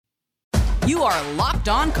You are Locked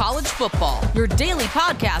On College Football, your daily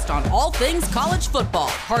podcast on all things college football,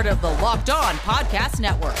 part of the Locked On Podcast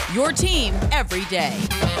Network, your team every day.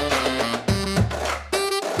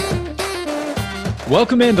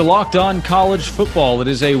 Welcome into Locked On College Football. It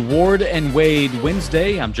is a Ward and Wade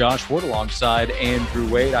Wednesday. I'm Josh Ward alongside Andrew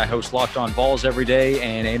Wade. I host Locked On Vols every day,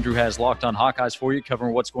 and Andrew has Locked On Hawkeyes for you,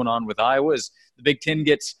 covering what's going on with Iowa as the Big Ten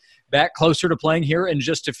gets back closer to playing here in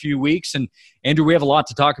just a few weeks. And Andrew, we have a lot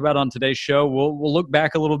to talk about on today's show. We'll look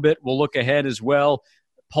back a little bit. We'll look ahead as well.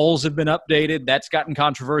 Polls have been updated. That's gotten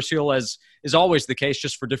controversial, as is always the case,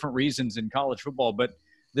 just for different reasons in college football. But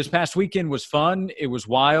this past weekend was fun. It was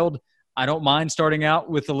wild. I don't mind starting out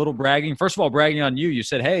with a little bragging. First of all, bragging on you. You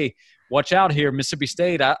said, hey, watch out here, Mississippi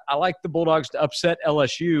State. I like the Bulldogs to upset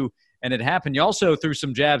LSU, and it happened. You also threw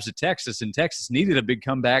some jabs at Texas, and Texas needed a big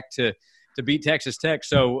comeback to beat Texas Tech.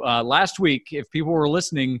 So last week, if people were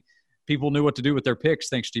listening, people knew what to do with their picks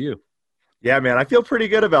thanks to you. Yeah, man, I feel pretty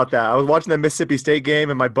good about that. I was watching the Mississippi State game,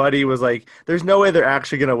 and my buddy was like, there's no way they're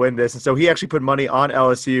actually going to win this. And so he actually put money on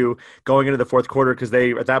LSU going into the fourth quarter because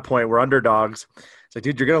they, at that point, were underdogs. It's like,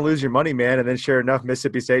 dude, you're going to lose your money, man. And then sure enough,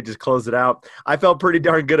 Mississippi State just closed it out. I felt pretty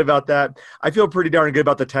darn good about that. I feel pretty darn good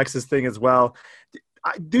about the Texas thing as well.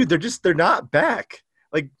 Dude, they're not back.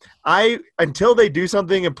 Like, until they do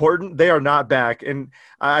something important, they are not back. And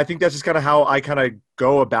I think that's just kind of how I kind of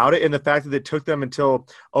go about it. And the fact that it took them until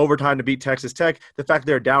overtime to beat Texas Tech, the fact that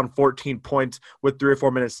they're down 14 points with 3 or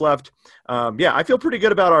 4 minutes left. Yeah, I feel pretty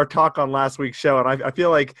good about our talk on last week's show. And I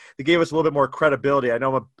feel like they gave us a little bit more credibility. I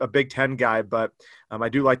know I'm a Big Ten guy, but I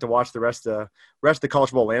do like to watch the rest of the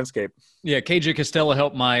college bowl landscape. Yeah, KJ Costello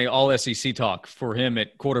helped my all-SEC talk for him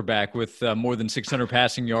at quarterback with more than 600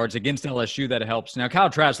 passing yards against LSU. That helps. Now, Kyle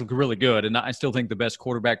Trask looked really good, and I still think the best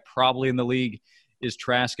quarterback probably in the league is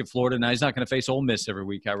Trask at Florida. Now, he's not going to face Ole Miss every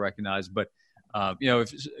week, I recognize. But,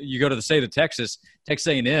 if you go to the state of Texas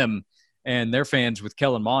A&M, and their fans with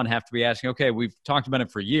Kellen Mond have to be asking, okay, we've talked about him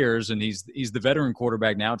for years, and he's the veteran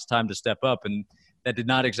quarterback now. It's time to step up. And that did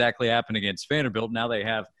not exactly happen against Vanderbilt. Now they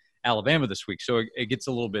have Alabama this week, so it gets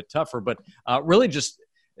a little bit tougher. But really just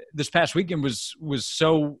this past weekend was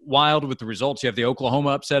so wild with the results. You have the Oklahoma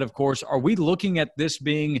upset, of course. Are we looking at this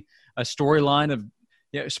being a storyline of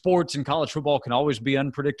sports and college football can always be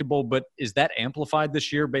unpredictable, but is that amplified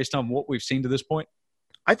this year based on what we've seen to this point?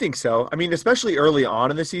 I think so. I mean, especially early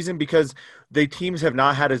on in the season because the teams have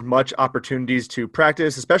not had as much opportunities to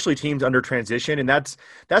practice, especially teams under transition. And that's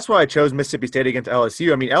why I chose Mississippi State against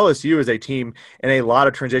LSU. I mean, LSU is a team in a lot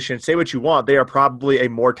of transition. Say what you want. They are probably a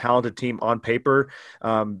more talented team on paper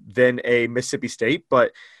than a Mississippi State,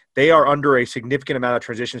 but they are under a significant amount of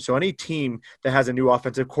transition. So any team that has a new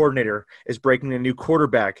offensive coordinator is breaking a new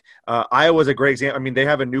quarterback. Iowa's a great example. I mean, they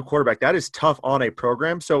have a new quarterback. That is tough on a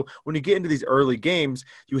program. So when you get into these early games,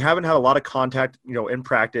 you haven't had a lot of contact, in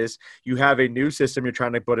practice. You have a new system you're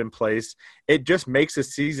trying to put in place. It just makes the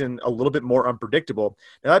season a little bit more unpredictable.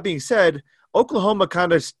 Now, that being said, Oklahoma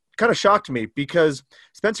kind of shocked me because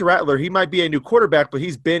Spencer Rattler, he might be a new quarterback, but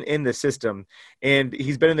he's been in the system and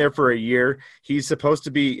he's been in there for a year. He's supposed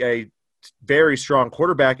to be a very strong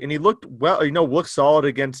quarterback, and he looked looked solid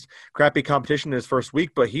against crappy competition in his first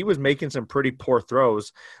week, but he was making some pretty poor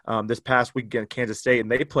throws this past week against Kansas State,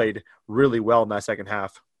 and they played really well in that second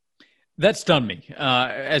half. That stunned me.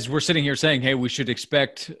 As we're sitting here saying, hey, we should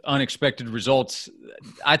expect unexpected results.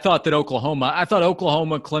 I thought Oklahoma,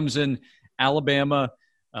 Clemson, Alabama,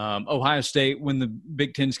 Ohio State, when the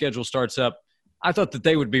Big Ten schedule starts up, I thought that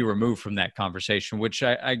they would be removed from that conversation, which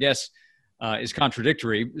I guess is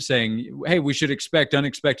contradictory, saying, hey, we should expect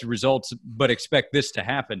unexpected results, but expect this to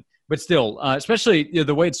happen. But still, especially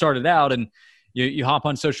the way it started out, and you hop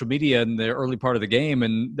on social media in the early part of the game,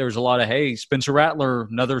 and there's a lot of, hey, Spencer Rattler,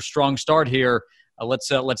 another strong start here. Let's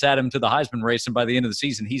add him to the Heisman race, and by the end of the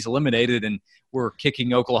season, he's eliminated, and we're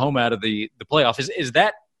kicking Oklahoma out of the playoff. Is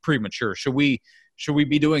that premature? Should we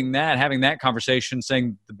be doing that, having that conversation,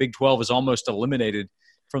 saying the Big 12 is almost eliminated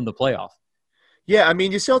from the playoff? Yeah, I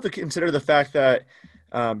mean, you still have to consider the fact that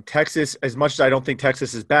Texas, as much as I don't think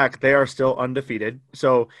Texas is back, they are still undefeated.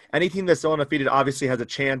 So any team that's still undefeated obviously has a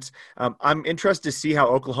chance. I'm interested to see how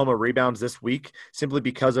Oklahoma rebounds this week simply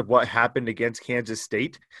because of what happened against Kansas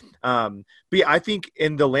State. But yeah, I think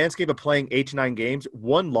in the landscape of playing 8 to 9 games,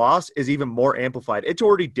 one loss is even more amplified. It's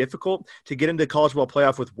already difficult to get into the college football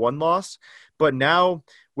playoff with one loss, but now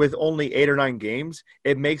with only 8 or 9 games,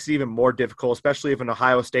 it makes it even more difficult, especially if an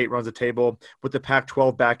Ohio State runs the table with the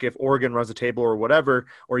Pac-12 back, if Oregon runs the table or whatever,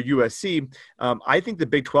 or USC. I think the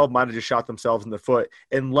Big 12 might have just shot themselves in the foot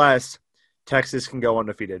unless Texas can go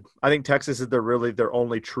undefeated. I think Texas is their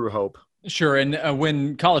only true hope. Sure. And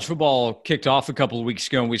when college football kicked off a couple of weeks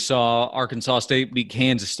ago, and we saw Arkansas State beat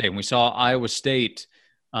Kansas State, and we saw Iowa State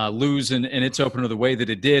lose in its opener the way that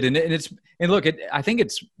it did, I think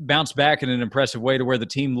it's bounced back in an impressive way to where the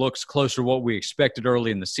team looks closer to what we expected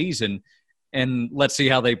early in the season. And let's see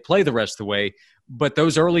how they play the rest of the way. But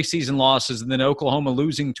those early season losses, and then Oklahoma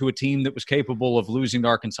losing to a team that was capable of losing to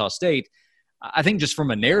Arkansas State, I think just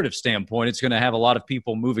from a narrative standpoint, it's going to have a lot of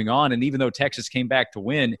people moving on. And even though Texas came back to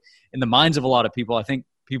win, in the minds of a lot of people, I think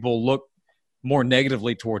people look more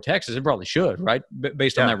negatively toward Texas. It probably should, right,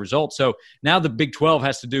 based on that result. So now the Big 12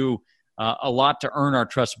 has to do a lot to earn our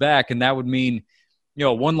trust back, and that would mean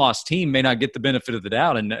a one-loss team may not get the benefit of the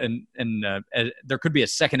doubt, and there could be a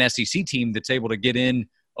second SEC team that's able to get in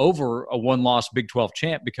over a one-loss Big 12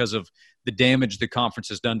 champ because of the damage the conference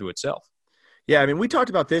has done to itself. Yeah, I mean, we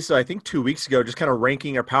talked about this, I think 2 weeks ago, just kind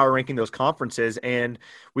of power ranking those conferences. And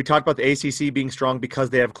we talked about the ACC being strong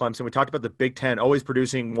because they have Clemson. We talked about the Big Ten always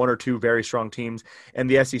producing one or two very strong teams, and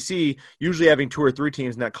the SEC usually having two or three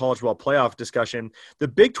teams in that college football playoff discussion. The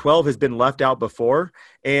Big 12 has been left out before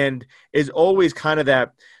and is always kind of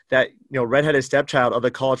that redheaded stepchild of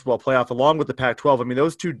the college football playoff, along with the Pac-12. I mean,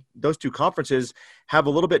 those two conferences have a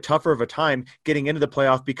little bit tougher of a time getting into the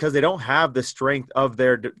playoff because they don't have the strength of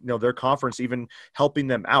their conference even helping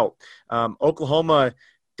them out. Oklahoma,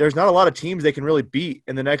 there's not a lot of teams they can really beat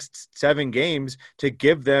in the next 7 games to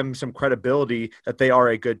give them some credibility that they are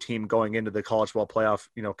a good team going into the college football playoff,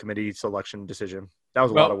 committee selection decision. That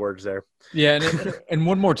was a lot of words there. Yeah, and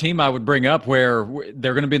one more team I would bring up where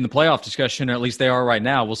they're going to be in the playoff discussion, or at least they are right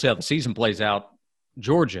now. We'll see how the season plays out.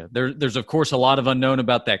 Georgia. There's, of course, a lot of unknown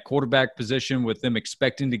about that quarterback position with them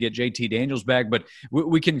expecting to get JT Daniels back, but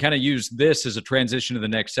we can kind of use this as a transition to the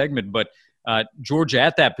next segment. But Georgia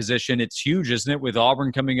at that position, it's huge, isn't it, with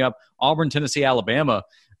Auburn coming up? Auburn, Tennessee, Alabama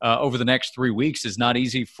over the next 3 weeks is not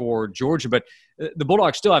easy for Georgia, but the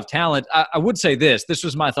Bulldogs still have talent. I would say this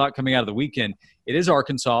was my thought coming out of the weekend. It is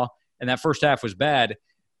Arkansas, and that first half was bad.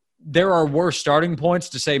 There are worse starting points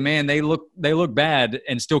to say, man, they look bad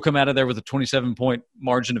and still come out of there with a 27-point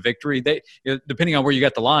margin of victory. They, depending on where you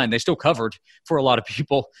got the line, they still covered for a lot of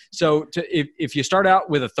people. So if you start out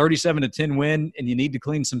with a 37-10 win and you need to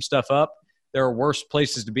clean some stuff up, there are worse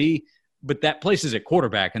places to be. But that place is at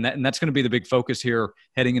quarterback, and that's going to be the big focus here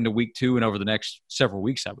heading into week 2 and over the next several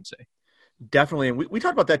weeks, I would say. Definitely. And we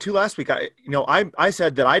talked about that too last week. I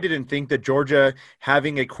said that I didn't think that Georgia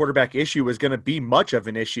having a quarterback issue was going to be much of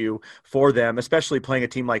an issue for them, especially playing a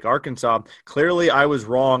team like Arkansas. Clearly, I was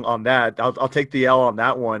wrong on that. I'll take the L on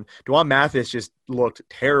that one. Dwan Mathis just looked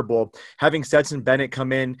terrible. Having Stetson Bennett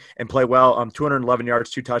come in and play well, 211 yards,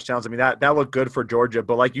 2 touchdowns. I mean, that looked good for Georgia.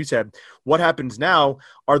 But like you said, what happens now?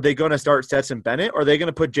 Are they going to start Stetson Bennett, or are they going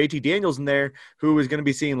to put JT Daniels in there, who is going to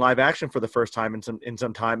be seeing live action for the first time in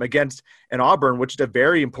some time against an Auburn, which is a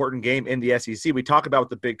very important game in the SEC? We talk about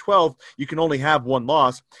the Big 12, you can only have one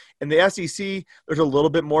loss. In the SEC, there's a little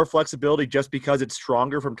bit more flexibility just because it's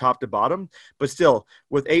stronger from top to bottom. But still,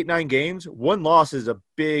 with 8-9 games, one loss is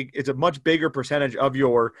it's a much bigger percentage of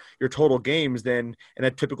your total games than in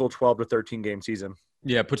a typical 12 to 13 game season.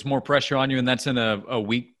 Yeah, it puts more pressure on you, and that's in a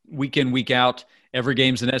week in, week out. Every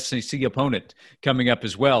game's an SEC opponent coming up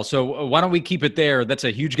as well. So why don't we keep it there? That's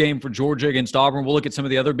a huge game for Georgia against Auburn. We'll look at some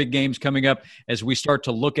of the other big games coming up as we start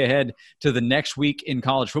to look ahead to the next week in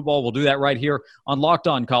college football. We'll do that right here on Locked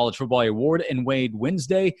On College Football, a Ward and Wade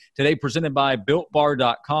Wednesday, today presented by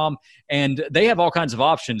BuiltBar.com. And they have all kinds of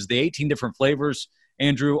options, the 18 different flavors.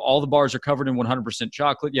 Andrew, all the bars are covered in 100%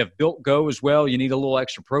 chocolate. You have Built Go as well. You need a little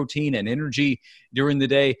extra protein and energy during the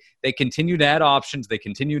day. They continue to add options. They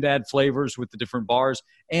continue to add flavors with the different bars,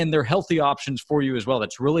 and they're healthy options for you as well.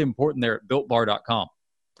 That's really important there at BuiltBar.com.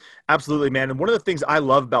 Absolutely, man. And one of the things I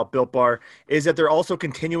love about Built Bar is that they're also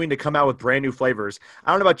continuing to come out with brand new flavors. I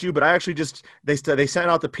don't know about you, but I actually they sent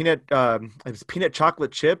out the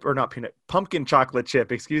pumpkin chocolate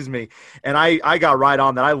chip, excuse me. And I got right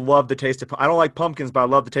on that. I love the taste of, I don't like pumpkins, but I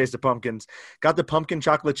love the taste of pumpkins. Got the pumpkin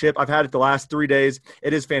chocolate chip. I've had it the last 3 days.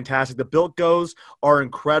 It is fantastic. The Built Go's are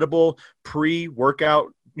incredible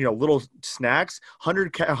pre-workout little snacks,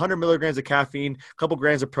 100 milligrams of caffeine, a couple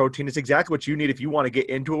grams of protein. It's exactly what you need if you want to get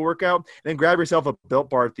into a workout, and then grab yourself a Built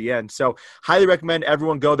Bar at the end. So highly recommend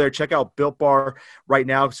everyone go there. Check out Built Bar right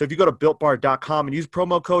now. So if you go to BuiltBar.com and use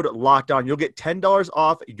promo code LOCKEDON, you'll get $10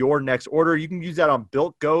 off your next order. You can use that on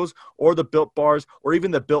Built Go's or the Built Bars or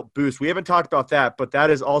even the Built Boost. We haven't talked about that, but that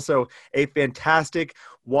is also a fantastic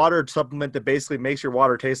water supplement that basically makes your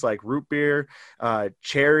water taste like root beer,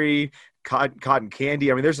 cherry, cotton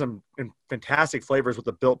candy. I mean, there's some fantastic flavors with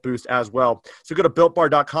the Built Boost as well. So go to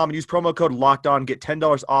BuiltBar.com and use promo code LOCKEDON. Get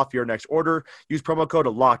 $10 off your next order. Use promo code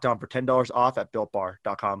LOCKEDON for $10 off at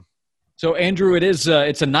BuiltBar.com. So, Andrew, it's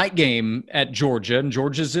a night game at Georgia, and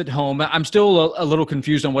Georgia's at home. I'm still a little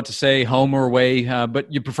confused on what to say, home or away,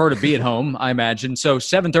 but you prefer to be at home, I imagine. So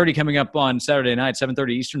 7:30 coming up on Saturday night,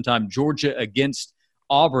 7:30 Eastern time, Georgia against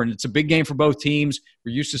Auburn. It's a big game for both teams.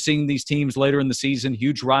 We're used to seeing these teams later in the season,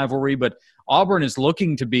 huge rivalry, but Auburn is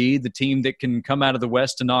looking to be the team that can come out of the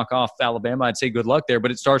West to knock off Alabama. I'd say good luck there,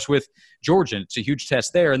 but it starts with Georgia. It's a huge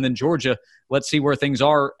test there. And then Georgia, let's see where things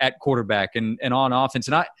are at quarterback and on offense.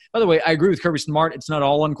 And by the way, I agree with Kirby Smart. It's not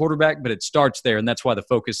all on quarterback, but it starts there, and that's why the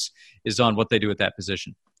focus is on what they do at that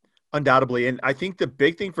position. Undoubtedly. And I think the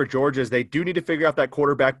big thing for Georgia is they do need to figure out that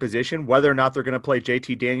quarterback position, whether or not they're going to play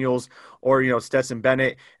JT Daniels or, Stetson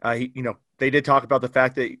Bennett. They did talk about the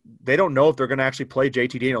fact that they don't know if they're going to actually play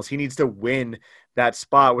JT Daniels. He needs to win that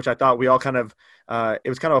spot, which I thought we all kind of it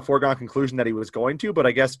was kind of a foregone conclusion that he was going to, but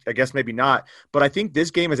I guess maybe not. But I think this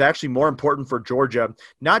game is actually more important for Georgia,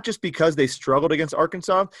 not just because they struggled against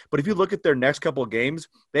Arkansas, but if you look at their next couple of games,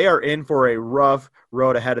 they are in for a rough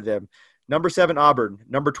road ahead of them. Number 7, Auburn.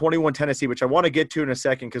 Number 21, Tennessee, which I want to get to in a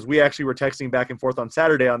second because we actually were texting back and forth on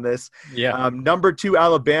Saturday on this. Yeah. Number 2,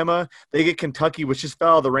 Alabama. They get Kentucky, which just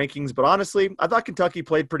fell out of the rankings. But honestly, I thought Kentucky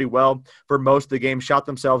played pretty well for most of the game, shot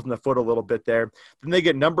themselves in the foot a little bit there. Then they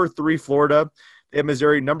get number 3, Florida. They have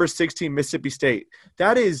Missouri. Number 16, Mississippi State.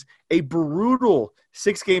 That is a brutal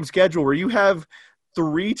 6-game schedule where you have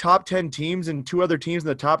 3 top 10 teams and 2 other teams in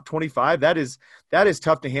the top 25. That is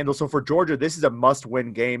tough to handle. So for Georgia, this is a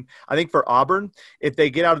must-win game. I think for Auburn, if they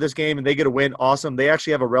get out of this game and they get a win, awesome. They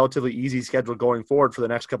actually have a relatively easy schedule going forward for the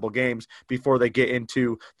next couple of games before they get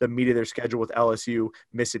into the meat of their schedule with LSU,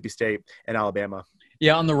 Mississippi State, and Alabama.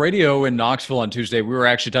 Yeah, on the radio in Knoxville on Tuesday, we were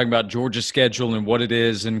actually talking about Georgia's schedule and what it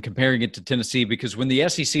is and comparing it to Tennessee, because when the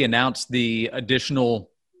SEC announced the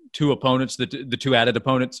additional 2 opponents, the 2 added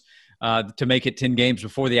opponents, to make it 10 games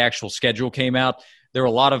before the actual schedule came out, there were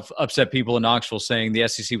a lot of upset people in Knoxville saying the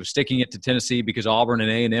SEC was sticking it to Tennessee because Auburn and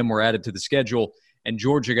A&M were added to the schedule, and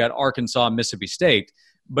Georgia got Arkansas and Mississippi State.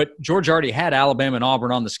 But Georgia already had Alabama and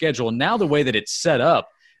Auburn on the schedule, and now the way that it's set up,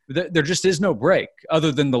 there just is no break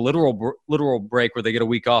other than the literal break where they get a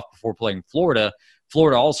week off before playing Florida.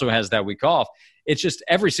 Florida also has that week off. It's just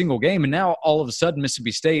every single game, and now all of a sudden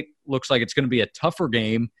Mississippi State looks like it's going to be a tougher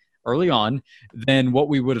game early on than what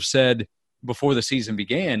we would have said before the season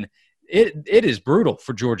began. It is brutal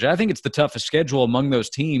for Georgia. I think it's the toughest schedule among those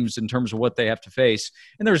teams in terms of what they have to face.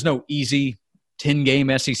 And there's no easy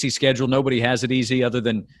 10-game SEC schedule. Nobody has it easy other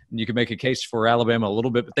than you can make a case for Alabama a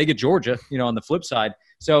little bit, but they get Georgia, on the flip side.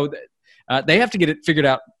 So they have to get it figured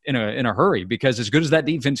out in a hurry, because as good as that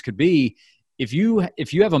defense could be, if you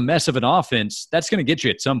have a mess of an offense, that's going to get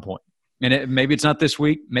you at some point. And maybe it's not this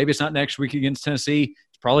week. Maybe it's not next week against Tennessee.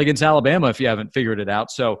 Probably against Alabama if you haven't figured it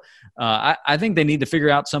out. So I think they need to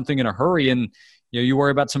figure out something in a hurry, and you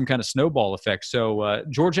worry about some kind of snowball effect. So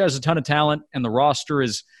Georgia has a ton of talent, and the roster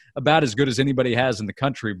is about as good as anybody has in the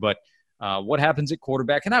country. But what happens at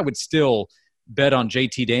quarterback? And I would still bet on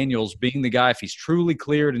JT Daniels being the guy if he's truly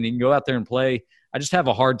cleared and he can go out there and play. I just have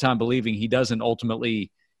a hard time believing he doesn't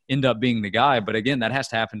ultimately end up being the guy. But again, that has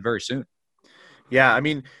to happen very soon. Yeah, I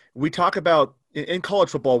mean, we talk about in college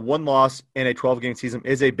football, 1 loss in a 12-game season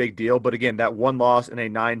is a big deal. But again, that 1 loss in a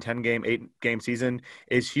 9, 10-game, 8-game season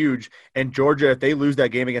is huge. And Georgia, if they lose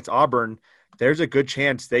that game against Auburn, there's a good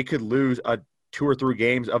chance they could lose 2 or 3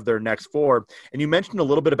 games of their next 4. And you mentioned a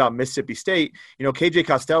little bit about Mississippi State. KJ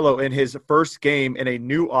Costello in his first game in a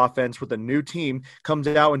new offense with a new team comes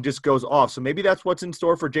out and just goes off. So maybe that's what's in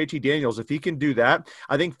store for JT Daniels. If he can do that,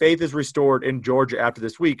 I think faith is restored in Georgia after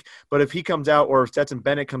this week. But if he comes out, or if Stetson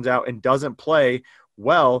Bennett comes out and doesn't play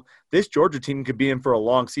well, this Georgia team could be in for a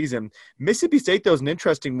long season. Mississippi State, though, is an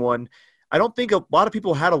interesting one. I don't think a lot of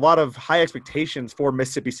people had a lot of high expectations for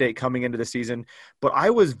Mississippi State coming into the season, but I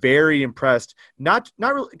was very impressed. Not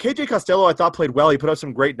really. KJ Costello, I thought, played well. He put up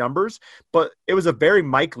some great numbers, but it was a very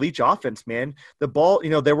Mike Leach offense, man. The ball,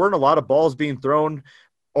 there weren't a lot of balls being thrown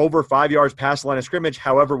over 5 yards past the line of scrimmage.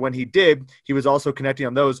 However, when he did, he was also connecting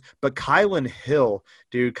on those. But Kylan Hill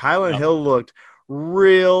Hill looked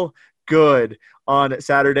real good on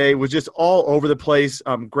Saturday, was just all over the place.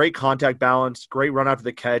 Great contact balance, great run after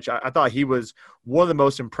the catch. I thought he was one of the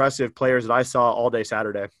most impressive players that I saw all day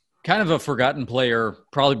Saturday. Kind of a forgotten player,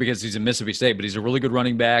 probably because he's in Mississippi State, but he's a really good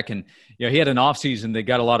running back. And, he had an offseason that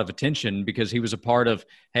got a lot of attention because he was a part of,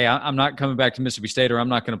 hey, I'm not coming back to Mississippi State, or I'm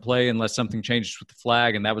not going to play unless something changes with the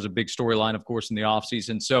flag. And that was a big storyline, of course, in the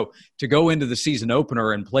offseason. So to go into the season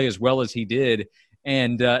opener and play as well as he did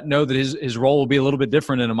and know that his role will be a little bit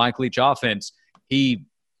different in a Mike Leach offense. He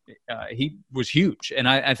was huge, and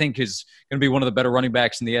I think is going to be one of the better running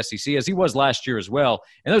backs in the SEC, as he was last year as well.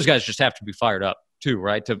 And those guys just have to be fired up too,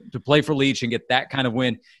 right? To play for Leach and get that kind of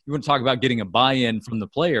win. You want to talk about getting a buy-in from the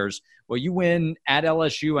players. Well, you win at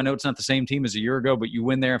LSU. I know it's not the same team as a year ago, but you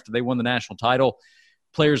win there after they won the national title.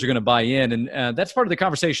 Players are going to buy in, and that's part of the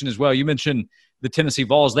conversation as well. You mentioned the Tennessee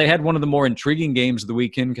Vols. They had one of the more intriguing games of the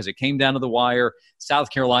weekend because it came down to the wire. South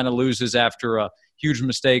Carolina loses after a huge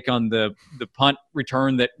mistake on the punt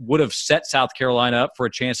return that would have set South Carolina up for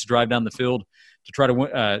a chance to drive down the field to try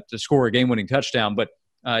to score a game-winning touchdown. But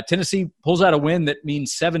Tennessee pulls out a win that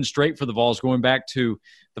means 7 straight for the Vols, going back to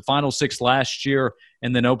the Final 6 last year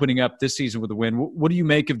and then opening up this season with a win. What do you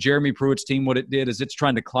make of Jeremy Pruitt's team, what it did as it's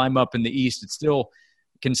trying to climb up in the East? It's still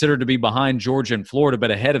considered to be behind Georgia and Florida,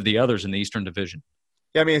 but ahead of the others in the Eastern Division.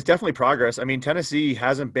 Yeah, I mean, it's definitely progress. I mean, Tennessee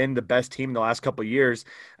hasn't been the best team in the last couple of years.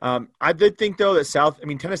 I did think, though,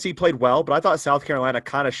 that Tennessee played well, but I thought South Carolina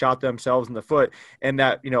kind of shot themselves in the foot, and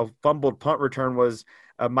that, fumbled punt return was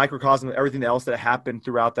a microcosm of everything else that happened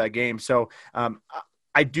throughout that game. So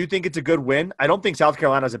I do think it's a good win. I don't think South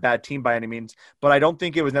Carolina is a bad team by any means, but I don't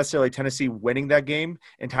think it was necessarily Tennessee winning that game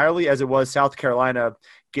entirely, as it was South Carolina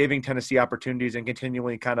giving Tennessee opportunities and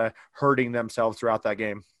continually kind of hurting themselves throughout that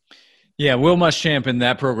game. Yeah, Will Muschamp in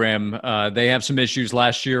that program, they have some issues.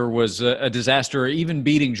 Last year was a disaster. Even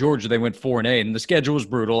beating Georgia, they went 4-8, and the schedule was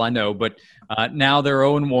brutal, I know. But now they're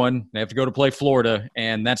 0-1. They have to go to play Florida,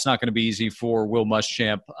 and that's not going to be easy for Will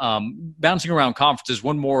Muschamp. Bouncing around conferences,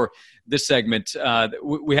 one more this segment.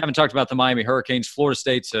 We haven't talked about the Miami Hurricanes. Florida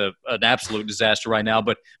State's an absolute disaster right now,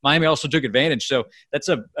 but Miami also took advantage. So that's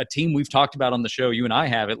a team we've talked about on the show. You and I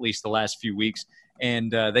have, at least the last few weeks.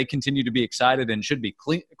 And they continue to be excited and should be.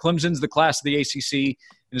 Clemson's the class of the ACC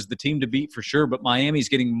and is the team to beat for sure, but Miami's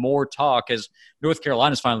getting more talk as North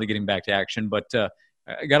Carolina's finally getting back to action. But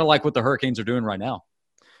I got to like what the Hurricanes are doing right now.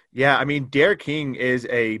 Yeah, I mean, Derek King is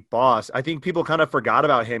a boss. I think people kind of forgot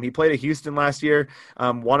about him. He played at Houston last year,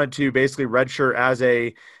 wanted to basically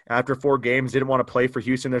redshirt after 4 games, didn't want to play for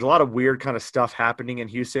Houston. There's a lot of weird kind of stuff happening in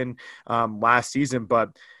Houston last season,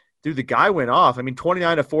 but dude, the guy went off. I mean,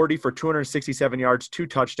 29-40 for 267 yards, 2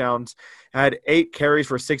 touchdowns, had 8 carries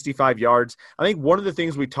for 65 yards. I think one of the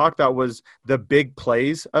things we talked about was the big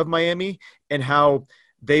plays of Miami and how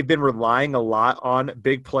they've been relying a lot on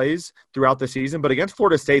big plays throughout the season. But against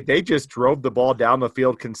Florida State, they just drove the ball down the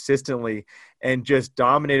field consistently and just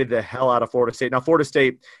dominated the hell out of Florida State. Now, Florida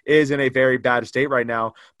State is in a very bad state right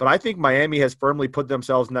now, but I think Miami has firmly put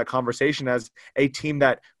themselves in that conversation as a team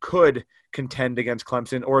that could contend against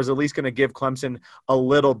Clemson, or is at least going to give Clemson a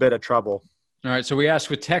little bit of trouble. All right, so we asked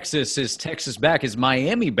with Texas, is Texas back? Is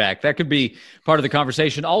Miami back? That could be part of the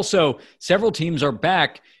conversation. Also, several teams are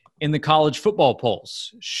back in the college football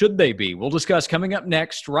polls. Should they be? We'll discuss coming up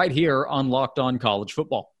next right here on Locked On College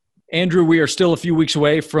Football. Andrew, we are still a few weeks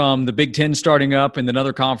away from the Big Ten starting up and then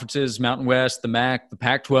other conferences, Mountain West, the MAC, the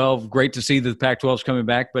Pac-12. Great to see that the Pac-12 is coming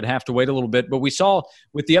back, but have to wait a little bit. But we saw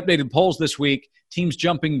with the updated polls this week, teams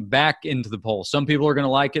jumping back into the polls. Some people are going to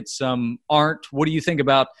like it, some aren't. What do you think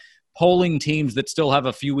about polling teams that still have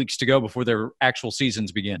a few weeks to go before their actual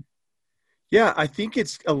seasons begin? Yeah, I think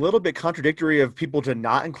it's a little bit contradictory of people to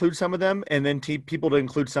not include some of them and then people to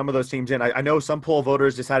include some of those teams in. I know some poll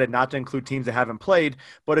voters decided not to include teams that haven't played,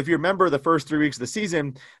 but if you remember the first 3 weeks of the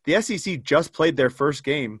season, the SEC just played their first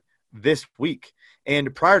game this week.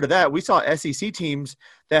 And prior to that, we saw SEC teams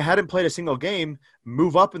that hadn't played a single game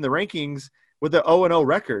move up in the rankings with an 0-0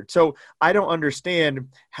 record. So I don't understand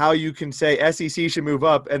how you can say SEC should move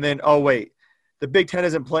up and then, oh, wait, the Big Ten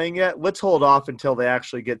isn't playing yet. Let's hold off until they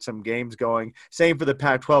actually get some games going. Same for the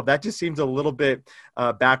Pac-12. That just seems a little bit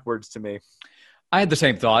backwards to me. I had the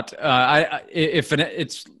same thought.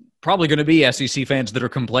 It's probably going to be SEC fans that are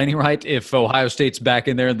complaining, right? If Ohio State's back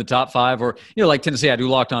in there in the top 5 or, like Tennessee, I do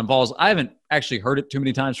Locked On Vols. I haven't actually heard it too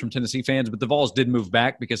many times from Tennessee fans, but the Vols did move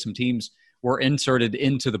back because some teams were inserted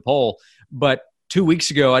into the poll. But 2 weeks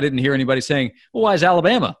ago, I didn't hear anybody saying, well, why is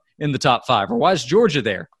Alabama in the top 5 or why is Georgia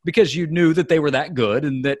there? Because you knew that they were that good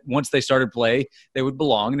and that once they started play, they would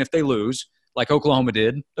belong. And if they lose, like Oklahoma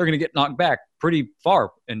did, they're going to get knocked back pretty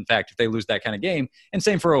far, in fact, if they lose that kind of game. And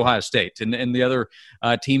same for Ohio State and the other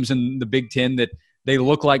teams in the Big Ten that they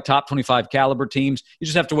look like top 25 caliber teams. You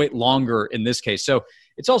just have to wait longer in this case. So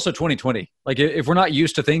it's also 2020. Like if we're not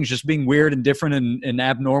used to things just being weird and different and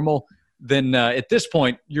abnormal, then at this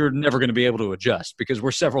point, you're never going to be able to adjust because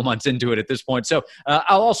we're several months into it at this point. So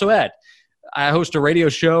I'll also add, I host a radio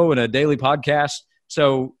show and a daily podcast.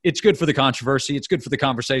 So it's good for the controversy. It's good for the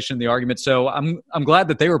conversation, the argument. So I'm glad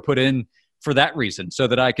that they were put in for that reason, so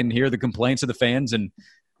that I can hear the complaints of the fans and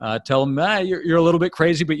tell them, you're a little bit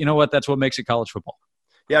crazy, but you know what? That's what makes it college football.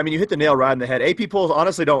 Yeah, I mean, you hit the nail right on the head. AP polls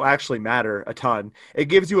honestly don't actually matter a ton. It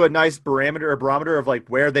gives you a nice barometer of like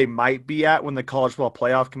where they might be at when the college football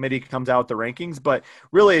playoff committee comes out with the rankings. But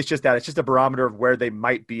really, it's just that. It's just a barometer of where they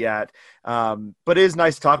might be at. But it is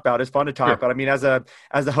nice to talk about. It's fun to talk about. I mean, as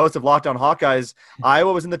the host of Locked On Hawkeyes,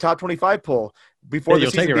 Iowa was in the top 25 poll before the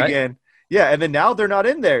season began. Right? Yeah, and then now they're not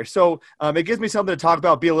in there. So it gives me something to talk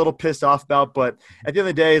about, be a little pissed off about. But at the end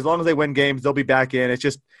of the day, as long as they win games, they'll be back in. It's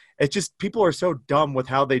just people are so dumb with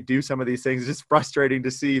how they do some of these things. It's just frustrating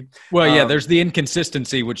to see. Well, yeah, there's the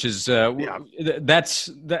inconsistency, which is that's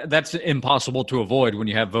impossible to avoid when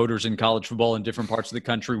you have voters in college football in different parts of the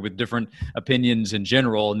country with different opinions in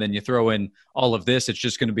general, and then you throw in all of this. It's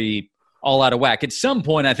just going to be all out of whack. At some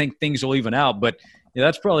point, I think things will even out, but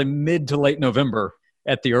that's probably mid to late November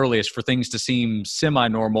at the earliest for things to seem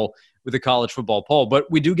semi-normal with the college football poll. But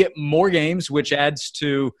we do get more games, which adds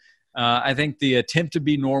to I think the attempt to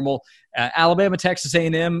be normal. Alabama, Texas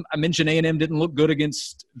A&M. I mentioned A&M didn't look good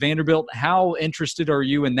against Vanderbilt. How interested are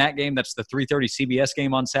you in that game? That's the 3:30 CBS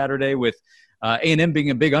game on Saturday with A&M being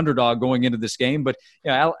a big underdog going into this game. But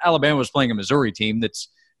Alabama was playing a Missouri team that's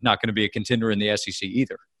not going to be a contender in the SEC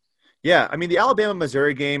either. Yeah, I mean the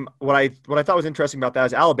Alabama-Missouri game. What I thought was interesting about that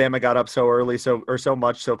is Alabama got up so early, so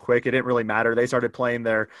much so quick. It didn't really matter. They started playing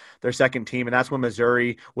their second team, and that's when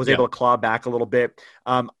Missouri was able to claw back a little bit.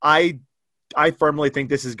 I firmly think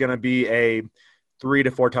this is going to be a 3 to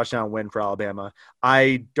 4 touchdown win for Alabama.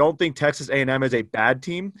 I don't think Texas A&M is a bad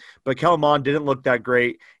team, but Kellen Mond didn't look that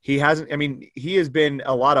great. He hasn't. I mean, he has been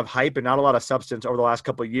a lot of hype and not a lot of substance over the last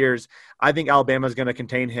couple of years. I think Alabama is going to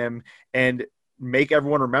contain him and make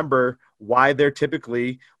everyone remember why they're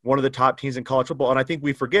typically one of the top teams in college football. And I think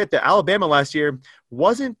we forget that Alabama last year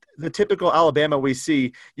wasn't the typical Alabama we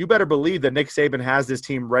see. You better believe that Nick Saban has this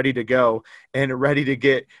team ready to go and ready to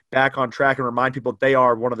get back on track and remind people they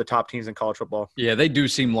are one of the top teams in college football. Yeah, they do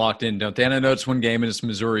seem locked in, don't they? And I know it's one game and it's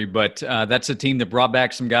Missouri, but that's a team that brought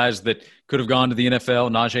back some guys that could have gone to the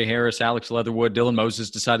NFL. Najee Harris, Alex Leatherwood, Dylan Moses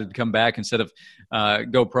decided to come back instead of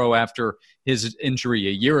go pro after his injury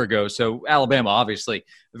a year ago. So Alabama, obviously,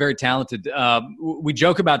 very talented. We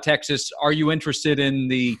joke about Texas. Are you interested in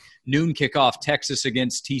the noon kickoff Texas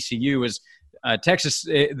against TCU? Is Texas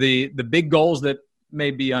the big goals that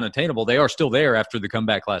may be unattainable? They are still there after the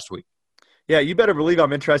comeback last week. Yeah, you better believe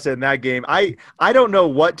I'm interested in that game. I don't know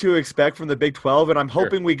what to expect from the Big 12, and I'm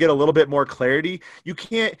hoping we get a little bit more clarity. You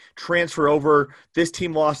can't transfer over this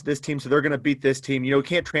team lost this team, so they're going to beat this team. You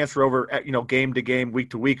can't transfer over, game to game, week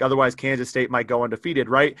to week. Otherwise, Kansas State might go undefeated,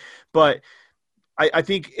 right? But I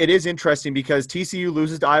think it is interesting because TCU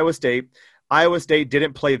loses to Iowa State. Iowa State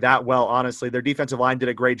didn't play that well, honestly. Their defensive line did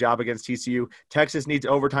a great job against TCU. Texas needs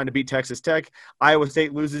overtime to beat Texas Tech. Iowa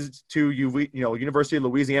State loses to University of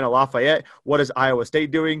Louisiana Lafayette. What is Iowa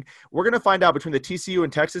State doing? We're going to find out between the TCU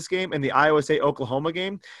and Texas game and the Iowa State-Oklahoma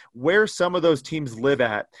game where some of those teams live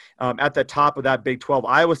at the top of that Big 12.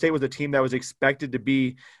 Iowa State was a team that was expected to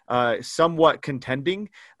be somewhat contending.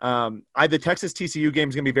 The Texas-TCU game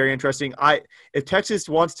is going to be very interesting. If Texas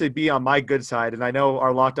wants to be on my good side, and I know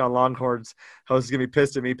our Locked On Longhorns host is going to be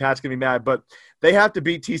pissed at me, Pat's going to be mad, but they have to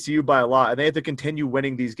beat TCU by a lot, and they have to continue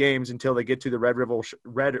winning these games until they get to the Red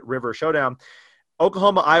River Showdown.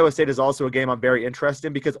 Oklahoma-Iowa State is also a game I'm very interested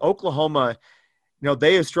in because Oklahoma –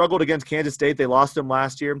 they have struggled against Kansas State. They lost them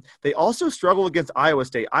last year. They also struggle against Iowa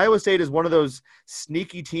State. Iowa State is one of those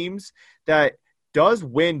sneaky teams that does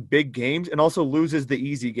win big games and also loses the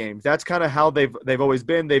easy games. That's kind of how they've always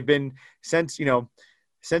been. They've been since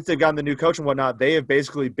they've gotten the new coach and whatnot, they have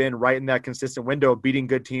basically been right in that consistent window of beating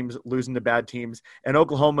good teams, losing to bad teams. And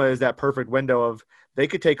Oklahoma is that perfect window of they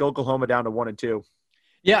could take Oklahoma down to 1-2.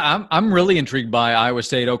 Yeah, I'm really intrigued by Iowa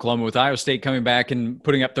State, Oklahoma, with Iowa State coming back and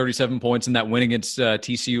putting up 37 points in that win against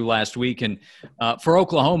TCU last week. And for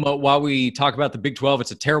Oklahoma, while we talk about the Big 12,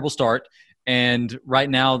 it's a terrible start. And right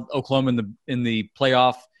now, Oklahoma in the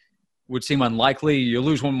playoff would seem unlikely. You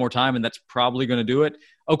lose one more time, and that's probably going to do it.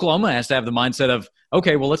 Oklahoma has to have the mindset of,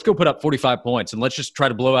 okay, well, let's go put up 45 points, and let's just try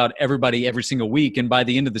to blow out everybody every single week. And by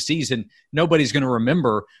the end of the season, nobody's going to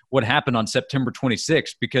remember what happened on September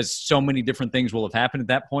 26th because so many different things will have happened at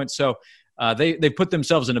that point. So they put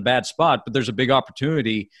themselves in a bad spot, but there's a big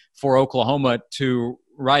opportunity for Oklahoma to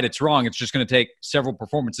right its wrong. It's just going to take several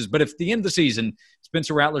performances. But if at the end of the season,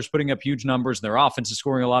 Spencer Rattler's putting up huge numbers and their offense is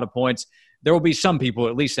scoring a lot of points, there will be some people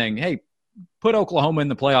at least saying, hey, put Oklahoma in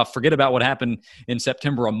the playoff. Forget about what happened in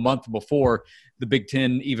September, a month before the Big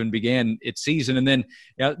Ten even began its season. And then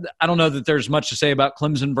I don't know that there's much to say about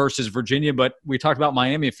Clemson versus Virginia, but we talked about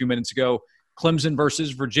Miami a few minutes ago. Clemson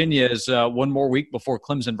versus Virginia is one more week before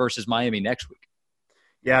Clemson versus Miami next week.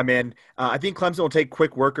 Yeah, man. I think Clemson will take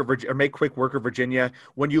quick work of make quick work of Virginia.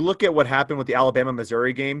 When you look at what happened with the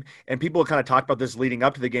Alabama-Missouri game, and people kind of talked about this leading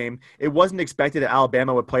up to the game, it wasn't expected that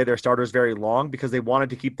Alabama would play their starters very long because they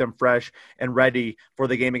wanted to keep them fresh and ready for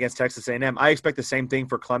the game against Texas A&M. I expect the same thing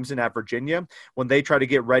for Clemson at Virginia when they try to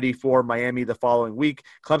get ready for Miami the following week.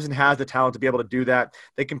 Clemson has the talent to be able to do that.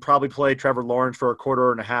 They can probably play Trevor Lawrence for a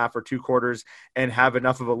quarter and a half or 2 quarters and have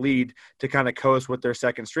enough of a lead to kind of coast with their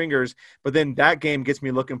second stringers. But then that game gets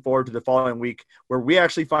me looking forward to the following week where we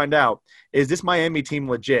actually find out, is this Miami team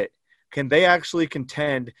legit? Can they actually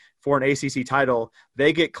contend for an ACC title?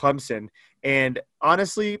 They get Clemson. And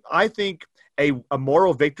honestly, I think a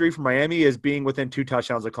moral victory for Miami is being within 2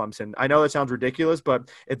 touchdowns of Clemson. I know that sounds ridiculous,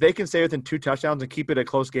 but if they can stay within 2 touchdowns and keep it a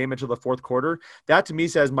close game until the fourth quarter, that to me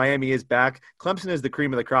says Miami is back. Clemson is the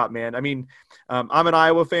cream of the crop, man. I mean, I'm an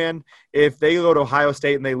Iowa fan. If they go to Ohio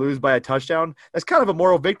State and they lose by a touchdown, that's kind of a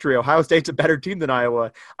moral victory. Ohio State's a better team than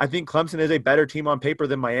Iowa. I think Clemson is a better team on paper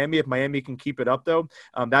than Miami. If Miami can keep it up, though,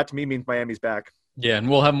 that to me means Miami's back. Yeah, and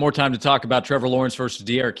we'll have more time to talk about Trevor Lawrence versus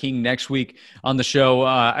De'Ara King next week on the show.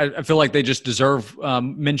 I feel like they just deserve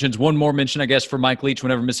mentions. One more mention, I guess, for Mike Leach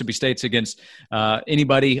whenever Mississippi State's against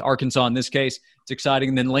anybody, Arkansas in this case. It's exciting.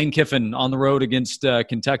 And then Lane Kiffin on the road against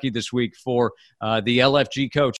Kentucky this week for the LFG coach.